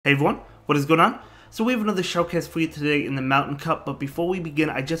Hey everyone, what is going on? So we have another showcase for you today in the Mountain Cup, but before we begin,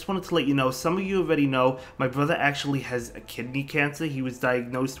 I just wanted to let you know, some of you already know, my brother actually has a kidney cancer. He was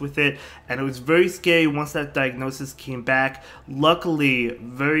diagnosed with it, and it was very scary once that diagnosis came back. Luckily,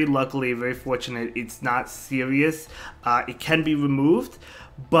 very fortunate, it's not serious. It can be removed,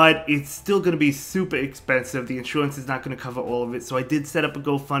 but it's still going to be super expensive. The insurance is not going to cover all of it, so I did set up a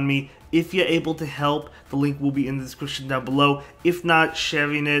GoFundMe. If you're able to help, the link will be in the description down below. If not,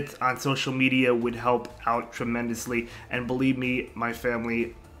 sharing it on social media would help out tremendously, and believe me, my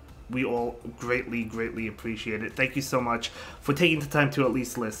family, we all greatly appreciate it. Thank you so much for taking the time to at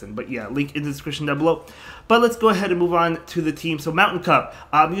least listen. But yeah, link in the description down below. But let's go ahead and move on to the team. So Mountain Cup,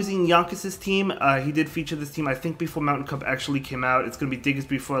 I'm using Yonkis' team. He did feature this team, I think, before Mountain Cup actually came out. It's going to be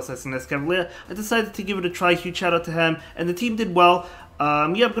Diggersby, Frostlass, and Escavalier. I decided to give it a try. Huge shout out to him. And the team did well. Yeah,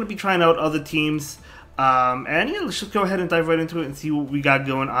 I'm going to be trying out other teams. And yeah, let's just go ahead and dive right into it and see what we got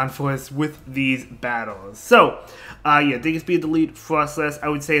going on for us with these battles. So, yeah, Diggersby delete, Frostlass, I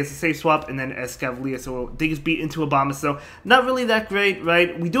would say it's a safe swap, and then Escavalier. So Diggersby into Abomasnow, not really that great,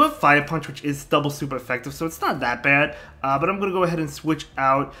 right? We do have Fire Punch, which is double super effective, so it's not that bad. But I'm going to go ahead and switch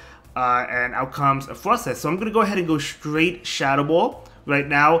out, and out comes a Frostlass. So I'm going to go ahead and go straight Shadow Ball right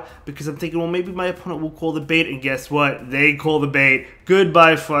now, because I'm thinking, well, maybe my opponent will call the bait, and guess what? They call the bait.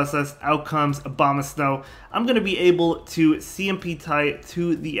 Goodbye, Frostlass. Out comes Abomasnow. I'm going to be able to CMP tie it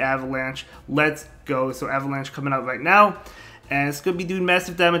to the Avalanche. Let's go. So Avalanche coming out right now, and it's going to be doing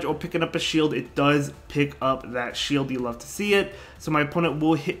massive damage or picking up a shield. It does pick up that shield. You love to see it. So my opponent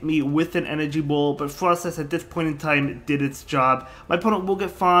will hit me with an energy ball, but Frostlass at this point in time did its job. My opponent will get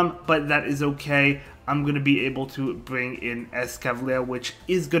farmed, but that is okay. I'm going to be able to bring in Escavalier, which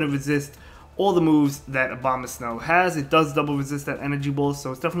is going to resist all the moves that Abomasnow has. It does double resist that energy ball,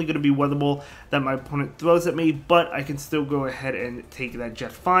 so it's definitely going to be weatherable that my opponent throws at me, but I can still go ahead and take that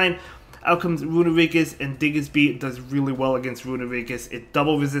just fine. Out comes Runerikus, and Diggersby does really well against Runerikus. It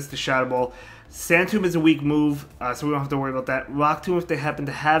double resists the Shadow Ball. Sand Tomb is a weak move, so we don't have to worry about that. Rock Tomb, if they happen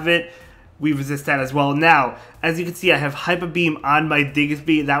to have it, we resist that as well. Now, as you can see, I have Hyper Beam on my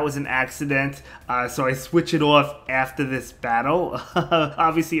Diggersby. That was an accident, so I switch it off after this battle.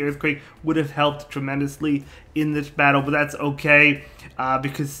 Obviously, Earthquake would have helped tremendously in this battle, but that's okay,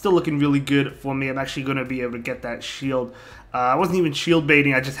 because it's still looking really good for me. I'm actually going to be able to get that shield. I wasn't even shield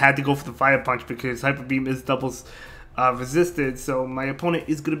baiting. I just had to go for the Fire Punch because Hyper Beam is doubles resisted, so my opponent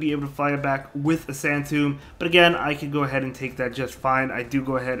is going to be able to fire back with a Sand Tomb, but again, I can go ahead and take that just fine. I do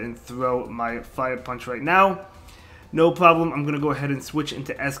go ahead and throw my Fire Punch right now. No problem. I'm going to go ahead and switch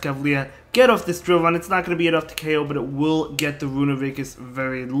into Escavalier, get off this drill run. It's not going to be enough to KO, but it will get the Runerikus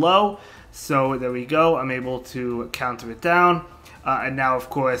very low, so there we go. I'm able to counter it down, and now, of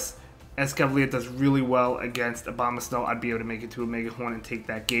course, Escavalier does really well against Abomasnow. I'd be able to make it to a Mega Horn and take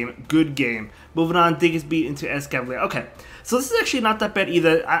that game. Good game. Moving on, Diggersby into Escavalier. Okay, so this is actually not that bad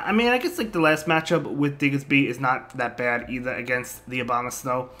either. I mean, I guess like the last matchup with Diggersby is not that bad either against the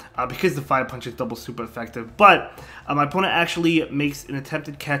Abomasnow, because the Fire Punch is double super effective. But my opponent actually makes an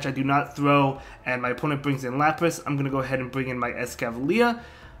attempted catch. I do not throw, and my opponent brings in Lapras. I'm going to go ahead and bring in my Escavalier.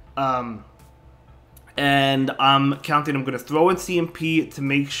 And I'm counting, I'm going to throw in CMP to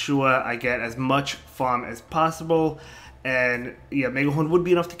make sure I get as much farm as possible. And yeah, Mega Horn would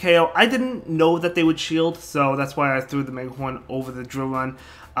be enough to KO. I didn't know that they would shield, so that's why I threw the Mega Horn over the drill run.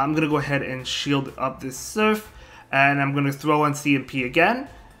 I'm going to go ahead and shield up this Surf, and I'm going to throw on CMP again.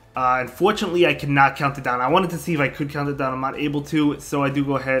 Unfortunately, I cannot count it down. I wanted to see if I could count it down. I'm not able to, so I do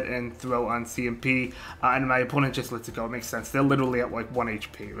go ahead and throw on CMP, and my opponent just lets it go. It makes sense. They're literally at like 1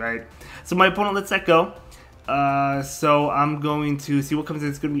 HP, right? So my opponent lets that go. So I'm going to see what comes in.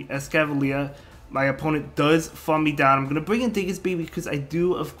 It's going to be Escavalier. My opponent does farm me down. I'm going to bring in Diggersby because I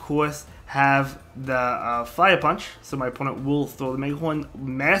do, of course, have the Fire Punch, so my opponent will throw the Mega Horn.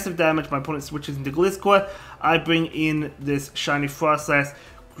 Massive damage. My opponent switches into Gliscor. I bring in this Shiny Frostlass.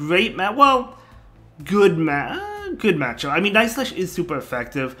 Great match. Well, good matchup. I mean, Night Slash is super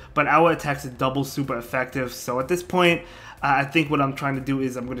effective, but our attacks are double super effective. So at this point, I think what I'm trying to do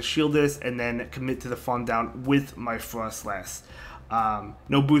is I'm going to shield this and then commit to the farm down with my Frostlass.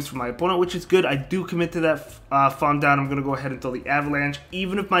 No boost from my opponent, which is good. I do commit to that farm down. I'm going to go ahead and throw the Avalanche.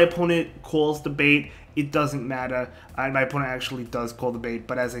 Even if my opponent calls the bait, it doesn't matter. My opponent actually does call the bait,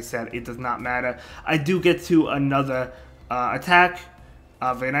 but as I said, it does not matter. I do get to another attack.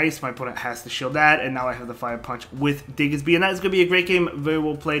 Very nice. My opponent has to shield that, and now I have the Fire Punch with Diggersby, and that is going to be a great game. Very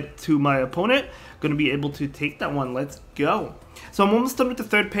well played to my opponent. Going to be able to take that one. Let's go. So I'm almost done with the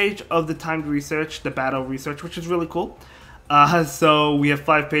third page of the timed research, the battle research, which is really cool. So we have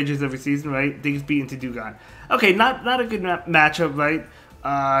 5 pages every season, right? Diggersby into Dewgong. Okay, not a good matchup, right?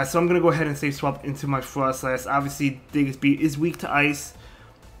 So I'm going to go ahead and save swap into my Frostlass. Obviously, Diggersby is weak to ice.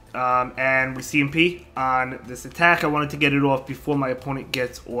 And we CMP on this attack. I wanted to get it off before my opponent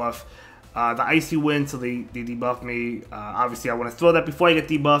gets off the Icy Wind, so they debuff me. Obviously, I want to throw that before I get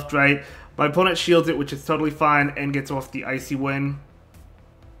debuffed, right? My opponent shields it, which is totally fine, and gets off the Icy Wind.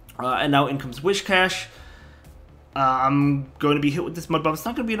 And now in comes Wish Cash. I'm going to be hit with this Mud Bomb. It's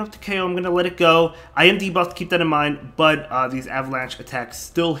not going to be enough to KO. I'm going to let it go. I am debuffed, keep that in mind, but these Avalanche attacks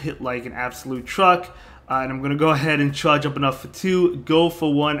still hit like an absolute truck. And I'm going to go ahead and charge up enough for 2, go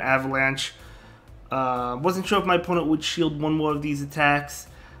for 1 Avalanche. Wasn't sure if my opponent would shield one more of these attacks.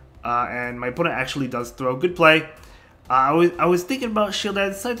 And my opponent actually does throw. Good play. I was thinking about shield. I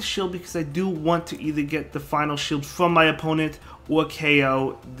decided to shield because I do want to either get the final shield from my opponent or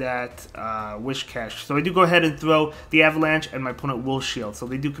KO that Wish Cash. So I do go ahead and throw the Avalanche, and my opponent will shield. So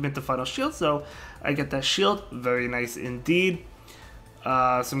they do commit the final shield, so I get that shield. Very nice indeed. So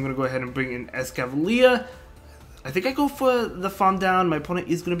I'm going to go ahead and bring in Escavalier. I think I go for the farm down. My opponent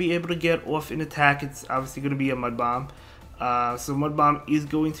is going to be able to get off an attack. It's obviously going to be a Mud Bomb. So Mud Bomb is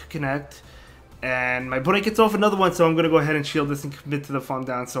going to connect. And my opponent gets off another one, so I'm going to go ahead and shield this and commit to the farm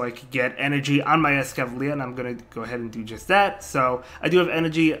down so I could get energy on my Escavalier, and I'm going to go ahead and do just that. So I do have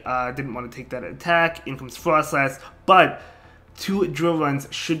energy. I didn't want to take that attack. In comes Frostlass, but 2 drill runs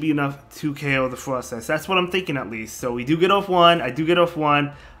should be enough to KO the Frostlass. That's what I'm thinking at least. So we do get off 1. I do get off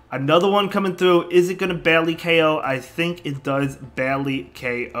 1. Another one coming through. Is it going to barely KO? I think it does barely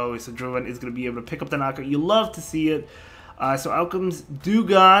KO. So drill run is going to be able to pick up the knockout. You love to see it. So out comes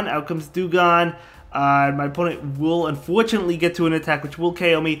Dugon. Out comes Dugon. My opponent will unfortunately get to an attack which will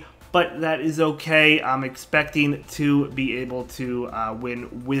KO me, but that is okay. I'm expecting to be able to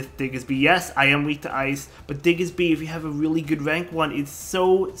win with Diggersby. Yes, I am weak to ice, but Diggersby, if you have a really good rank 1, it's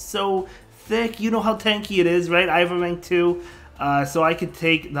so thick. You know how tanky it is, right? I have a rank 2, so I could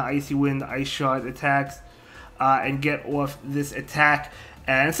take the Icy Wind, the Ice Shard attacks, and get off this attack.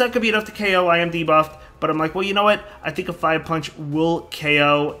 And it's not going to be enough to KO. I am debuffed. But I'm like, well, you know what? I think a Fire Punch will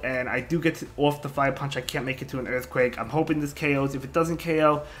KO, and I do get off the Fire Punch. I can't make it to an Earthquake. I'm hoping this KOs. If it doesn't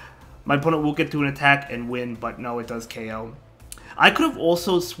KO, my opponent will get to an attack and win, but no, it does KO. I could have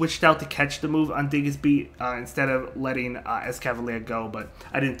also switched out to catch the move on Diggersby instead of letting Escavalier go, but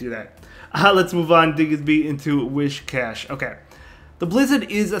I didn't do that. Let's move on, Diggersby into Wish Cash. Okay. The Blizzard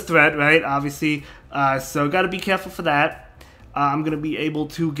is a threat, right? Obviously, so got to be careful for that. I'm going to be able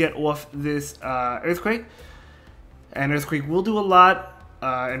to get off this Earthquake. And Earthquake will do a lot.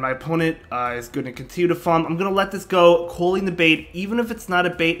 And my opponent is going to continue to farm. I'm going to let this go, calling the bait. Even if it's not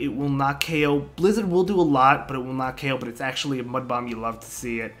a bait, it will not KO. Blizzard will do a lot, but it will not KO. But it's actually a Mud Bomb. You love to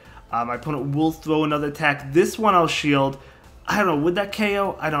see it. My opponent will throw another attack. This one I'll shield. I don't know. Would that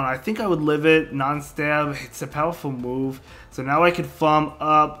KO? I don't know. I think I would live it. Non-stab. It's a powerful move. So now I can farm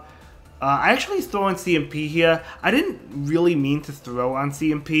up. I actually throw on CMP here. I didn't really mean to throw on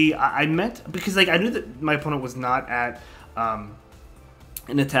CMP. I meant, because like I knew that my opponent was not at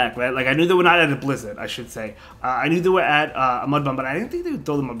an attack, right? Like I knew they were not at a Blizzard, I should say. I knew they were at a Mud Bomb, but I didn't think they would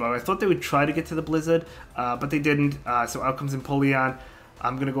throw the Mud Bomb. I thought they would try to get to the Blizzard, but they didn't. So out comes Empoleon.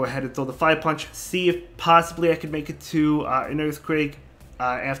 I'm going to go ahead and throw the Fire Punch, see if possibly I could make it to an Earthquake.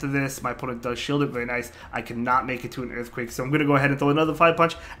 After this, my opponent does shield it. Very nice. I cannot make it to an Earthquake, so I'm going to go ahead and throw another Fire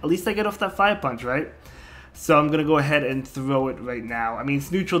Punch. At least I get off that Fire Punch, right? So I'm going to go ahead and throw it right now. I mean,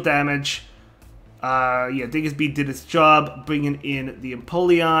 it's neutral damage. Yeah, Diggersby did its job, bringing in the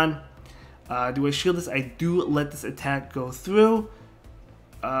Empoleon. Do I shield this? I do let this attack go through.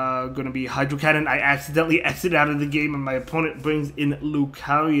 Going to be Hydro Cannon. I accidentally exit out of the game, and my opponent brings in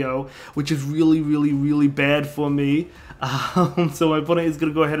Lucario, which is really bad for me. So my opponent is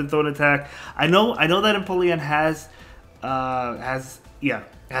going to go ahead and throw an attack. I know that Empoleon has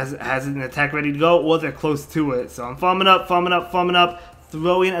an attack ready to go, or they're close to it. So I'm farming up,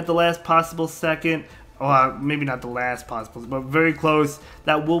 throwing at the last possible second, or maybe not the last possible, but very close.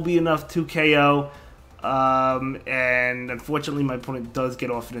 That will be enough to KO. And unfortunately my opponent does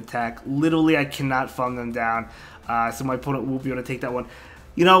get off an attack. Literally I cannot farm them down, so my opponent will be able to take that one.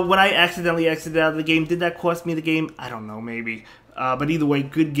 You know, when I accidentally exited out of the game, did that cost me the game? I don't know, maybe. But either way,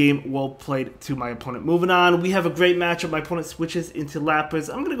 good game, well played to my opponent. Moving on, we have a great matchup. My opponent switches into Lapras.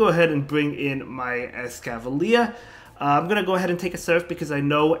 I'm going to go ahead and bring in my Escavalier. I'm going to go ahead and take a Surf because I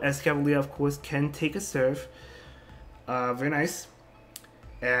know Escavalier, of course, can take a Surf. Very nice.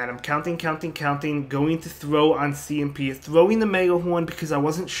 And I'm counting, going to throw on CMP, throwing the Mega Horn because I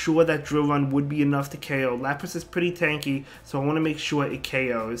wasn't sure that Drill Run would be enough to KO. Lapras is pretty tanky, so I want to make sure it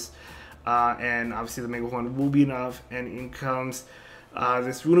KOs. And obviously the Mega Horn will be enough, and in comes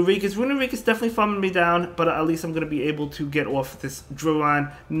This Runerikus definitely farming me down, but at least I'm going to be able to get off this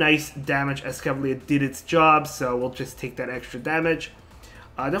Droron. Nice damage. Escavalier did its job, so we'll just take that extra damage.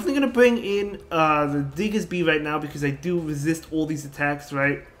 Definitely going to bring in the Diggersby right now because I do resist all these attacks,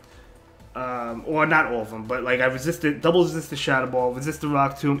 right? Or not all of them, but like I double resist the Shadow Ball, resist the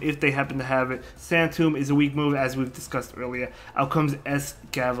Rock Tomb if they happen to have it. Sand Tomb is a weak move as we've discussed earlier. Out comes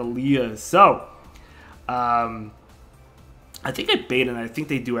Escavalier. So, I think I baited, and I think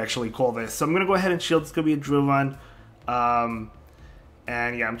they do actually call this. So I'm going to go ahead and shield. It's going to be a drill run.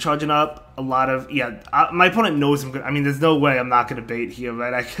 And yeah, I'm charging up a lot of... Yeah, my opponent knows I'm going to... I mean, there's no way I'm not going to bait here,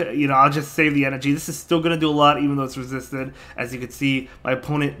 right? I'll just save the energy. This is still going to do a lot, even though it's resisted. As you can see, my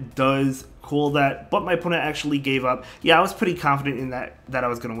opponent does call that, but my opponent actually gave up. Yeah, I was pretty confident in that I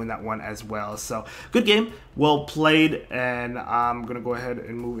was going to win that one as well. So, good game. Well played, and I'm going to go ahead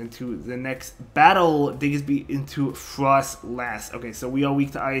and move into the next battle. Diggersby into Frost last. Okay, so we are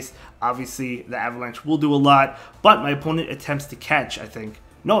weak to ice. Obviously, the Avalanche will do a lot, but my opponent attempts to catch, I think.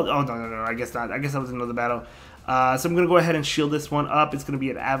 No, oh, no, I guess not. I guess that was another battle. So I'm going to go ahead and shield this one up. It's going to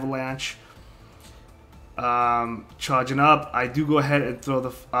be an Avalanche. Charging up. I do go ahead and throw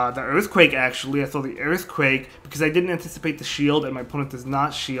the Earthquake, actually. I throw the Earthquake because I didn't anticipate the shield, and my opponent does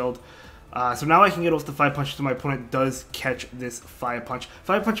not shield. So now I can get off the Fire Punch, so my opponent does catch this Fire Punch.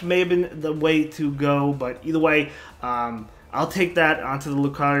 Fire Punch may have been the way to go, but either way, I'll take that onto the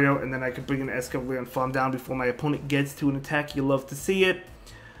Lucario, and then I can bring in Escavalier and farm down before my opponent gets to an attack. You love to see it.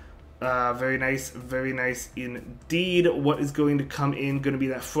 Very nice indeed. What is going to come in? Going to be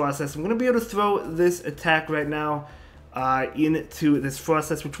that Frostess. I'm going to be able to throw this attack right now into this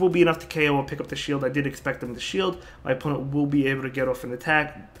Frostess, which will be enough to KO or pick up the shield. I did expect them to shield. My opponent will be able to get off an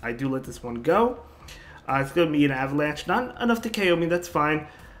attack. I do let this one go. It's going to be an Avalanche. Not enough to KO me. That's fine.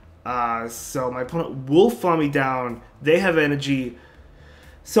 So my opponent will farm me down. They have energy.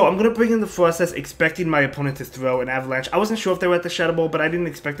 So I'm going to bring in the Frostess, expecting my opponent to throw an Avalanche. I wasn't sure if they were at the Shadow Ball, but I didn't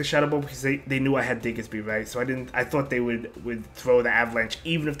expect the Shadow Ball because they knew I had Diggersby, right? So I thought they would throw the Avalanche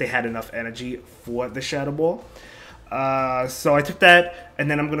even if they had enough energy for the Shadow Ball. So I took that, and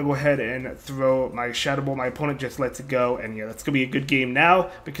then I'm going to go ahead and throw my Shadow Ball. My opponent just lets it go, and yeah, that's going to be a good game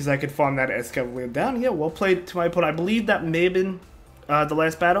now because I could farm that Escavalier down. Yeah, well played to my opponent. I believe that may have been the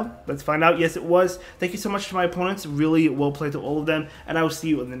last battle. Let's find out. Yes, it was. Thank you so much to my opponents. Really well played to all of them, and I will see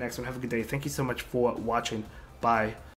you in the next one. Have a good day. Thank you so much for watching. Bye.